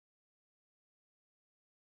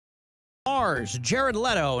Mars, Jared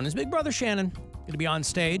Leto and his big brother Shannon going to be on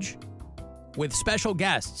stage with special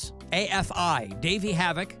guests. AFI, Davey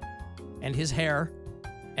Havoc and his hair,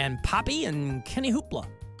 and Poppy and Kenny Hoopla.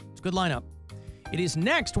 It's a good lineup. It is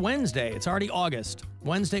next Wednesday. It's already August.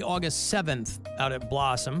 Wednesday, August 7th out at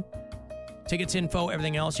Blossom. Tickets, info,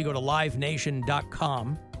 everything else, you go to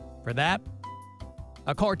livenation.com for that.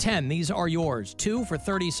 Caller 10, these are yours. 2 for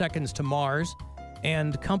 30 Seconds to Mars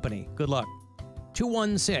and Company. Good luck.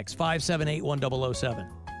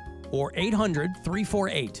 216-578-1007 or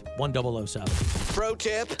 800-348-1007. Pro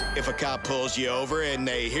tip, if a cop pulls you over and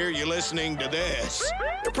they hear you listening to this,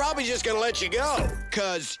 they're probably just going to let you go.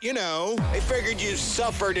 Because, you know, they figured you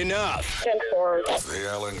suffered enough. The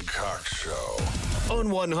Alan Cox Show. On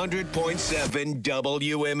 100.7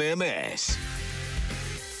 WMMS.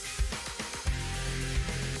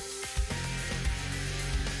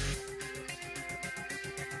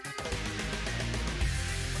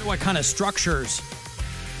 What kind of structures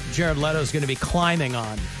Jared Leto's going to be climbing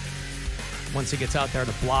on once he gets out there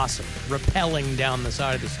to Blossom, rappelling down the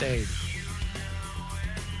side of the stage.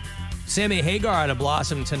 Sammy Hagar out of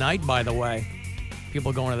Blossom tonight, by the way.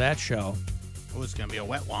 People going to that show. Oh, it's going to be a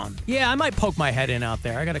wet one. Yeah, I might poke my head in out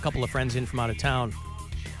there. I got a couple of friends in from out of town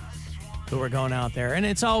who are going out there. And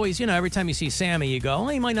it's always, you know, every time you see Sammy, you go, well,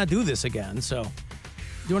 he might not do this again. So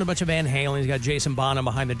doing a bunch of Van Halen. He's got Jason Bonham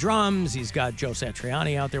behind the drums. He's got Joe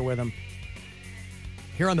Satriani out there with him.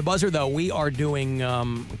 Here on the Buzzard, though, we are doing,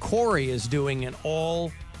 Corey is doing an all,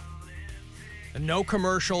 no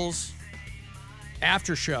commercials,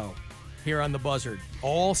 after show here on the Buzzard.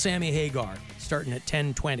 All Sammy Hagar, starting at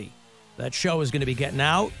 10:20. That show is going to be getting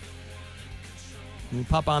out. You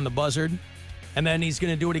pop on the Buzzard. And then he's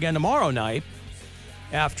going to do it again tomorrow night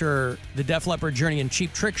after the Def Leppard, Journey, and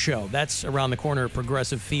Cheap Trick show. That's around the corner of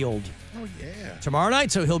Progressive Field. Oh, yeah. Tomorrow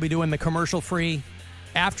night, so he'll be doing the commercial-free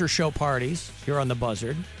after-show parties here on the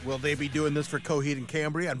Buzzard. Will they be doing this for Coheed and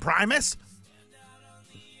Cambria and Primus?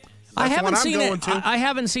 I haven't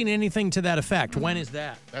seen anything to that effect. When is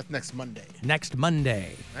that? That's next Monday. Next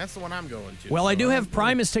Monday. That's the one I'm going to. Well, I do have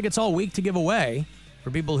Primus tickets all week to give away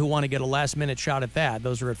for people who want to get a last-minute shot at that.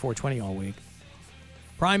 Those are at 420 all week.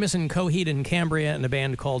 Primus and Coheed and Cambria and a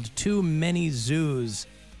band called Too Many Zoos.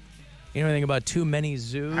 You know anything about Too Many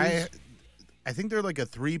Zoos? I think they're like a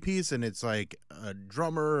three-piece, and it's like a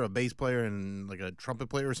drummer, a bass player, and like a trumpet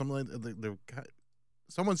player or something like that.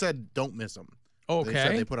 Someone said don't miss them. Okay. They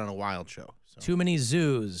said they put on a wild show. So. Too Many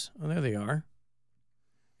Zoos. Oh, there they are.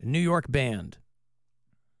 A New York band.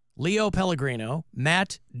 Leo Pellegrino,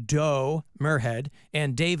 Matt Doe Merhead,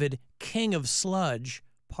 and David King of Sludge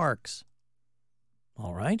Parks.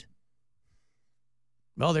 All right.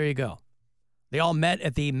 Well, there you go. They all met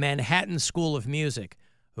at the Manhattan School of Music.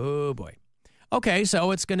 Oh, boy. Okay, so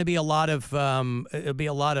it's going to be a lot of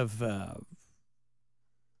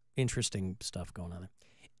interesting stuff going on there.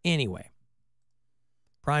 Anyway,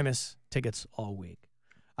 Primus tickets all week.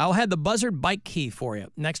 I'll have the Buzzard bike key for you.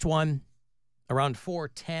 Next one, around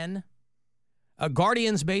 4:10.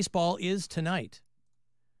 Guardians baseball is tonight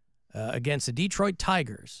against the Detroit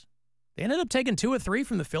Tigers. They ended up taking 2 or 3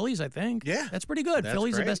 from the Phillies, I think. Yeah. That's pretty good. That's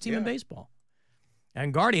Phillies great, the best team in baseball.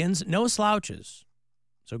 And Guardians, no slouches.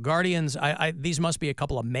 So Guardians, these must be a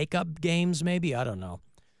couple of makeup games maybe. I don't know.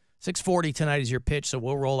 6:40 tonight is your pitch, so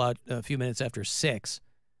we'll roll out a few minutes after 6.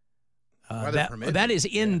 That is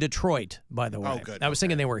in Detroit, by the way. Oh, good. I was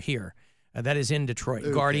thinking they were here. That is in Detroit.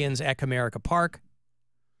 Okay. Guardians at Comerica Park.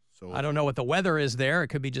 So I don't know what the weather is there. It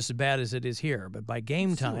could be just as bad as it is here. But by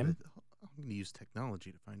game time, I'm going to use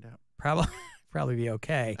technology to find out. Probably be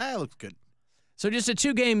okay. That looks good. So just a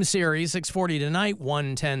 2-game series, 6:40 tonight,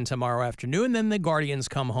 1:10 tomorrow afternoon. Then the Guardians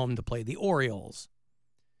come home to play the Orioles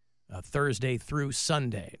Thursday through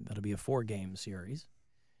Sunday. That'll be a 4-game series.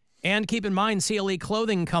 And keep in mind, CLE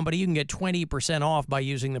Clothing Company, you can get 20% off by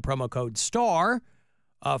using the promo code STAR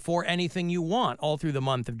for anything you want all through the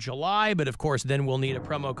month of July. But, of course, then we'll need a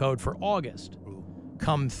promo code for August.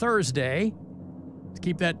 Come Thursday to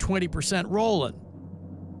keep that 20% rolling.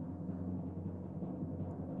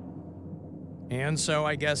 And so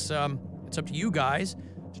I guess it's up to you guys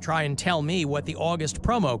to try and tell me what the August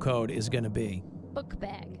promo code is going to be. Book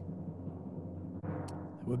bag.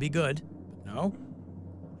 That would be good. But no.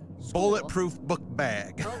 Bulletproof book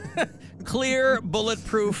bag. Clear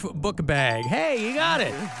bulletproof book bag. Hey, you got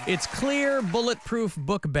it. It's clear bulletproof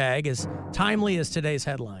book bag, as timely as today's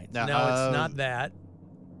headline. No, it's not that.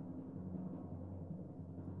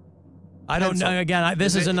 I don't know. Again,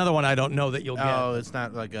 this is another one I don't know that you'll get. Oh, it's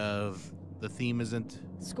not like the theme isn't.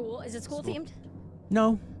 School? Is it school themed?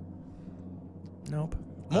 No. Nope.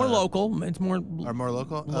 More local. It's more. Or more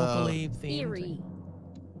local? Locally themed. Eerie.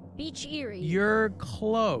 Beach Erie. You're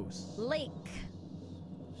close. Lake.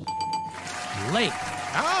 Lake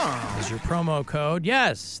Oh. is your promo code.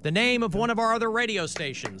 Yes, the name of one of our other radio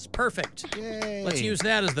stations. Perfect. Yay. Let's use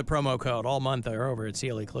that as the promo code all month or over at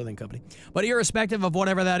CLE Clothing Company. But irrespective of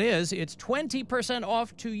whatever that is, it's 20%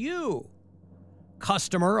 off to you.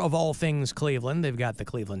 Customer of all things Cleveland. They've got the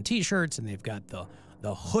Cleveland t-shirts and they've got the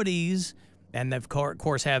hoodies. And they, of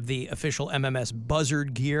course, have the official MMS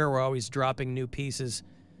Buzzard gear. We're always dropping new pieces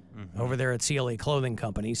over there at CLE Clothing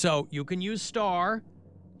Company. So you can use Star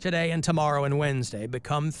today and tomorrow and Wednesday. But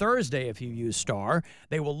come Thursday, if you use Star,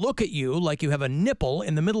 they will look at you like you have a nipple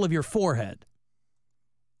in the middle of your forehead.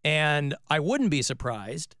 And I wouldn't be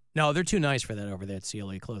surprised. No, they're too nice for that over there at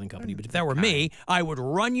CLE Clothing Company. But if that were me, I would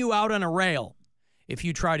run you out on a rail if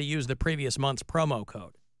you try to use the previous month's promo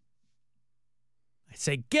code. I'd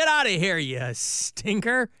say, get out of here, you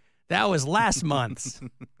stinker. That was last month's.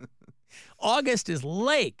 August is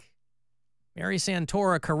Lake. Mary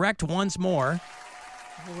Santora, correct once more.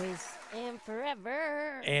 Always and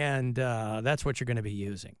forever. And that's what you're going to be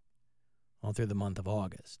using all through the month of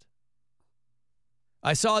August.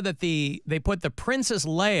 I saw that they put the Princess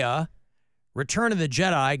Leia Return of the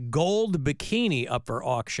Jedi gold bikini up for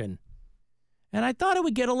auction. And I thought it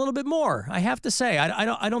would get a little bit more. I have to say,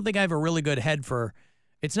 I don't think I have a really good head for.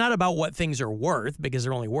 It's not about what things are worth, because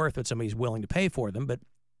they're only worth what somebody's willing to pay for them. But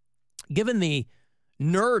given the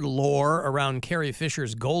nerd lore around Carrie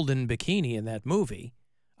Fisher's golden bikini in that movie,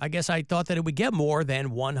 I guess I thought that it would get more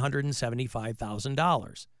than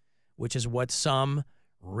 $175,000, which is what some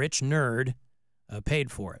rich nerd paid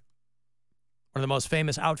for it. One of the most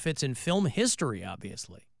famous outfits in film history,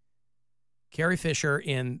 obviously. Carrie Fisher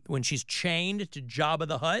when she's chained to Jabba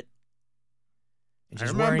the Hutt, and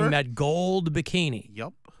she's wearing that gold bikini.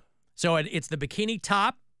 Yup. So it's the bikini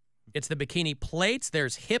top, it's the bikini plates,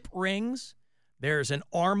 there's hip rings, there's an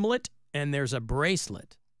armlet, and there's a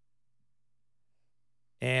bracelet.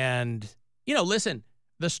 And, listen,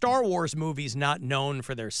 the Star Wars movie's not known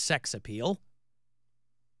for their sex appeal.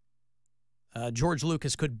 George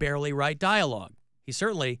Lucas could barely write dialogue. He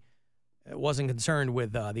certainly wasn't concerned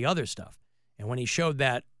with the other stuff. And when he showed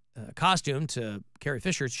that costume to Carrie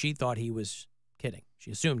Fisher, she thought he was kidding.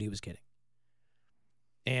 She assumed he was kidding.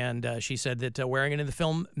 And she said that wearing it in the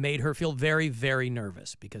film made her feel very, very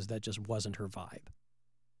nervous because that just wasn't her vibe.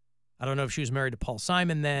 I don't know if she was married to Paul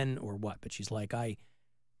Simon then or what, but she's like, I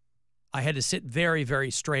had to sit very,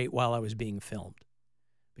 very straight while I was being filmed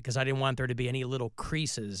because I didn't want there to be any little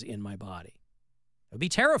creases in my body. It would be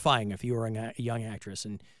terrifying if you were a young actress,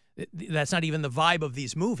 and that's not even the vibe of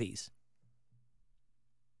these movies.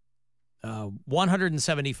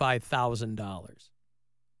 $175,000.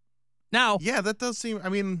 Now, yeah, that does seem. I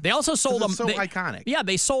mean, they also sold them. So iconic. Yeah,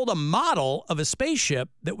 they sold a model of a spaceship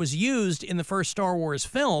that was used in the first Star Wars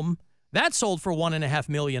film. That sold for $1.5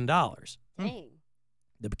 million. Dang.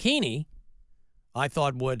 The bikini, I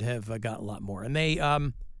thought would have got a lot more, and they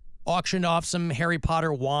auctioned off some Harry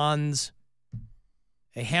Potter wands,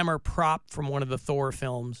 a hammer prop from one of the Thor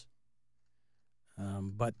films.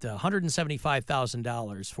 But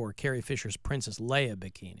 $175,000 for Carrie Fisher's Princess Leia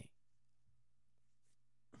bikini.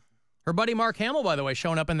 Her buddy Mark Hamill, by the way,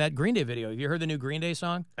 showing up in that Green Day video. Have you heard the new Green Day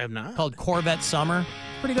song? I have not. Called Corvette Summer.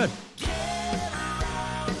 Pretty good.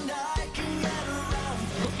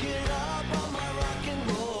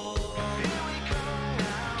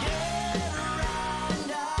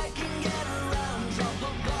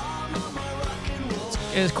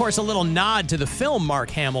 Is, of course, a little nod to the film Mark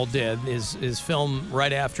Hamill did. His film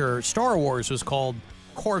right after Star Wars was called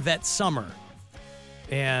Corvette Summer.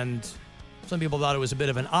 And some people thought it was a bit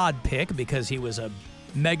of an odd pick because he was a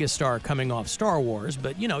megastar coming off Star Wars.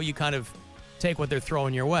 But, you kind of take what they're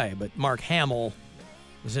throwing your way. But Mark Hamill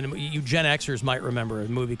was in you Gen Xers might remember a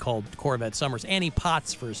movie called Corvette Summer. It's Annie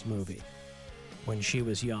Potts' first movie when she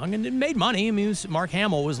was young. And it made money. I mean, Mark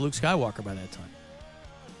Hamill was Luke Skywalker by that time.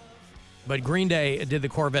 But Green Day did the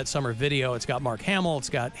Corvette Summer video. It's got Mark Hamill. It's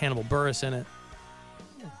got Hannibal Buress in it.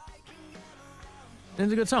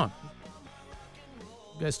 It's a good song.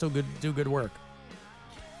 You guys still do good work.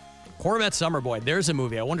 Corvette Summer, boy, there's a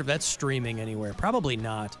movie. I wonder if that's streaming anywhere. Probably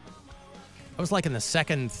not. I was like in the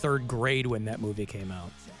second, third grade when that movie came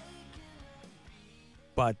out.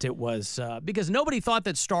 But it was because nobody thought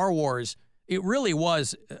that Star Wars, it really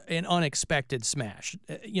was an unexpected smash.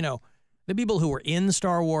 The people who were in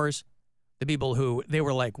Star Wars, the people who, they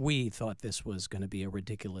were like, we thought this was going to be a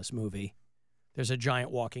ridiculous movie. There's a giant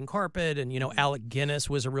walking carpet, and, Alec Guinness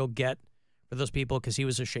was a real get for those people because he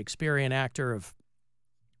was a Shakespearean actor of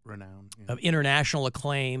renown, of international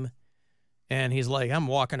acclaim. And he's like, I'm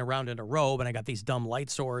walking around in a robe, and I got these dumb light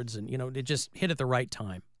swords, and, it just hit at the right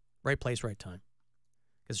time. Right place, right time.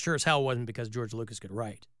 Because sure as hell wasn't because George Lucas could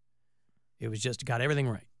write. It was just got everything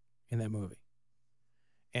right in that movie.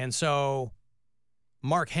 And so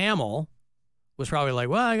Mark Hamill was probably like,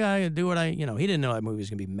 well, I got to do what he didn't know that movie was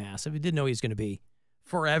going to be massive. He didn't know he was going to be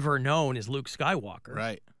forever known as Luke Skywalker.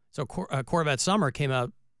 Right. So Corvette Summer came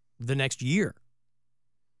out the next year.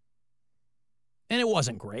 And it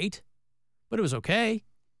wasn't great, but it was okay.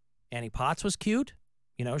 Annie Potts was cute.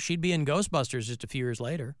 She'd be in Ghostbusters just a few years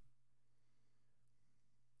later.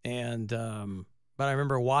 And, but I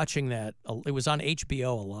remember watching that. It was on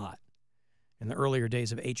HBO a lot. In the earlier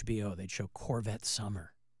days of HBO, they'd show Corvette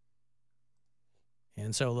Summer.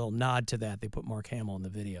 And so a little nod to that, they put Mark Hamill in the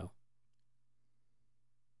video.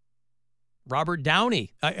 Robert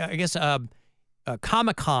Downey. I guess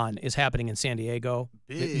Comic-Con is happening in San Diego.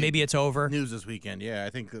 Maybe it's over. News this weekend. Yeah,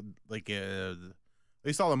 I think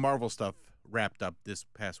they saw the Marvel stuff wrapped up this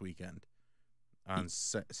past weekend. On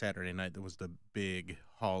Saturday night, there was the big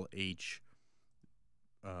Hall H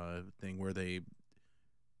thing where they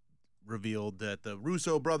revealed that the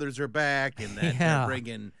Russo brothers are back and that they're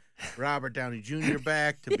bringing Robert Downey Jr.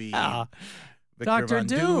 back to be Victor Dr. Von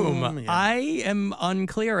Doom. Yeah. I am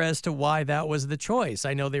unclear as to why that was the choice.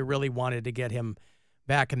 I know they really wanted to get him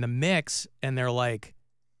back in the mix, and they're like,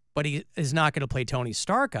 but he is not going to play Tony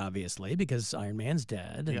Stark, obviously, because Iron Man's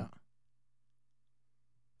dead. And Yeah.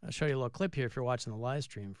 I'll show you a little clip here if you're watching the live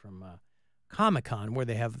stream from Comic-Con, where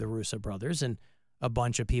they have the Russo brothers and a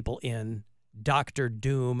bunch of people in Dr.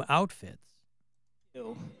 Doom outfits.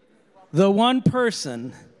 The one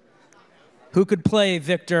person who could play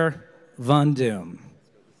Victor Von Doom.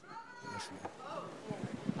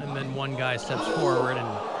 And then one guy steps forward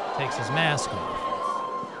and takes his mask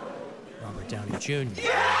off. Robert Downey Jr.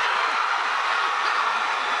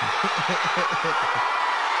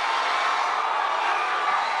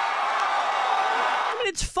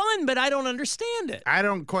 It's fun, but I don't understand it. I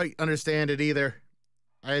don't quite understand it either.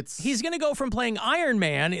 He's going to go from playing Iron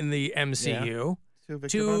Man in the MCU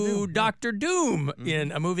to Dr. Doom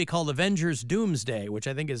in a movie called Avengers Doomsday, which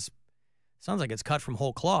I think sounds like it's cut from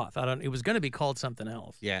whole cloth. It was going to be called something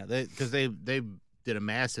else. Yeah, because they did a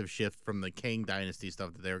massive shift from the Kang Dynasty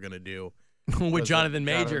stuff that they were going to do with Jonathan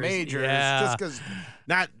Majors. Yeah.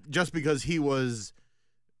 Not just because he was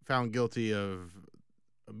found guilty of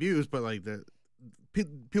abuse, but like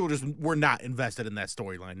people just were not invested in that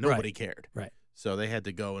storyline. Nobody cared. Right. So they had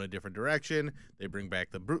to go in a different direction. They bring back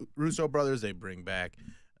the Russo brothers. They bring back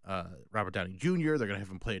Robert Downey Jr. They're going to have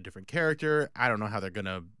him play a different character. I don't know how they're going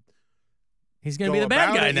to. He's going to be the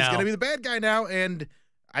bad guy now. He's going to be the bad guy now, and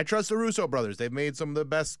I trust the Russo brothers. They've made some of the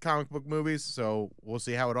best comic book movies, so we'll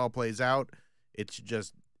see how it all plays out. It's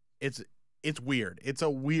just, it's weird. It's a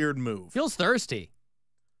weird move. Feels thirsty.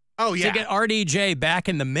 Oh, yeah. To get RDJ back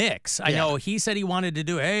in the mix. I know he said he wanted to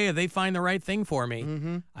do, hey, they find the right thing for me.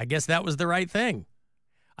 Mm-hmm. I guess that was the right thing.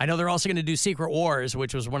 I know they're also going to do Secret Wars,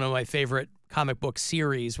 which was one of my favorite comic book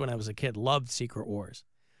series when I was a kid. Loved Secret Wars.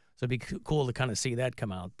 So it'd be cool to kind of see that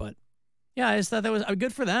come out. But, yeah, I just thought that was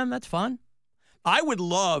good for them. That's fun. I would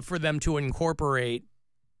love for them to incorporate,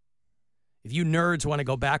 if you nerds want to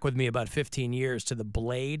go back with me about 15 years, to the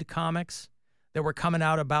Blade comics that were coming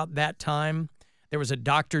out about that time. There was a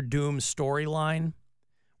Dr. Doom storyline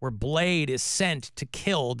where Blade is sent to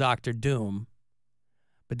kill Dr. Doom.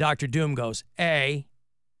 But Dr. Doom goes, when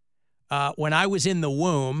I was in the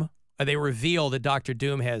womb, they reveal that Dr.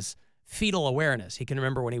 Doom has fetal awareness. He can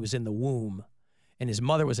remember when he was in the womb. And his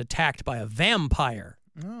mother was attacked by a vampire.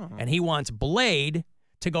 Oh. And he wants Blade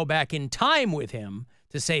to go back in time with him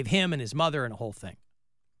to save him and his mother and a whole thing.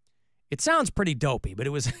 It sounds pretty dopey, but it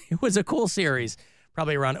was a cool series.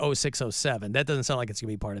 Probably around 06, 07. That doesn't sound like it's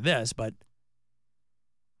going to be part of this, but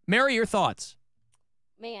Mary, your thoughts?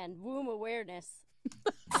 Man, womb awareness.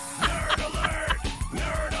 Nerd alert!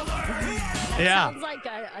 Nerd alert! Yeah. Sounds like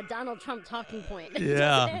a Donald Trump talking point.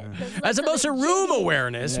 Yeah. As opposed to room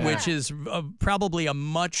awareness, which is probably a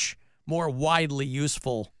much more widely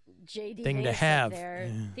useful JD thing to Vance have. up there.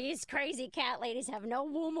 These crazy cat ladies have no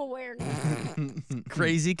womb awareness.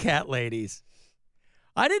 Crazy cat ladies.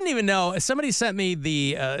 I didn't even know. Somebody sent me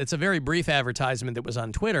it's a very brief advertisement that was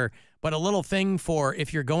on Twitter, but a little thing for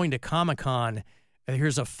if you're going to Comic-Con,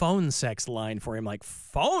 here's a phone sex line for him. Like,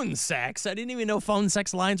 phone sex? I didn't even know phone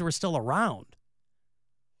sex lines were still around.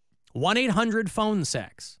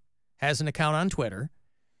 1-800-PHONE-SEX has an account on Twitter,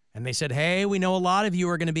 and they said, hey, we know a lot of you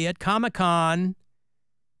are going to be at Comic-Con,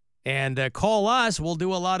 and call us. We'll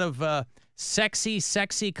do a lot of sexy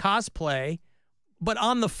cosplay, but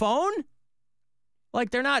on the phone? Like,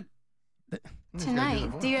 they're not...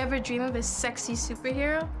 Tonight, do you ever dream of a sexy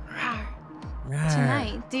superhero?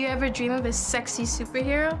 Tonight, do you ever dream of a sexy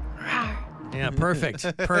superhero? Yeah,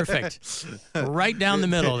 perfect. Perfect. Right down the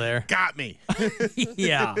middle there. Got me.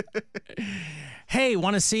 Yeah. Hey,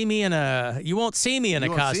 want to see me in a... You won't see me in a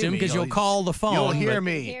costume because you'll call the phone. You'll hear but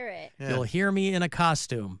me. Hear it. Yeah. You'll hear me in a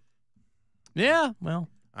costume. Yeah, well,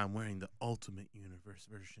 I'm wearing the Ultimate Universe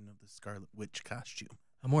version of the Scarlet Witch costume.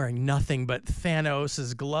 I'm wearing nothing but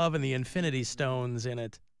Thanos' glove and the Infinity Stones in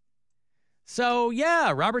it. So,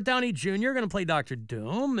 yeah, Robert Downey Jr. going to play Dr.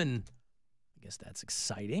 Doom, and I guess that's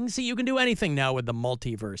exciting. See, you can do anything now with the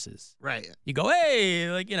multiverses. Right. You go,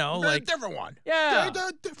 hey, like, you know, They're like... a different one. Yeah. They're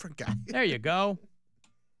a different guy. There you go.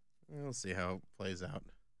 We'll see how it plays out.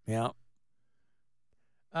 Yeah.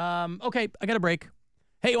 Okay, I got a break.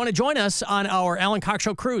 Hey, you want to join us on our Alan Cox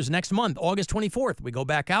Show cruise next month, August 24th? We go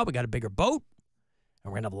back out. We got a bigger boat,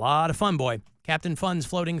 and we're going to have a lot of fun, boy. Captain Fun's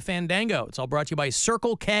Floating Fandango. It's all brought to you by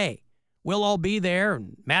Circle K. We'll all be there,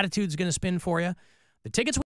 and Matitude's going to spin for you. The tickets...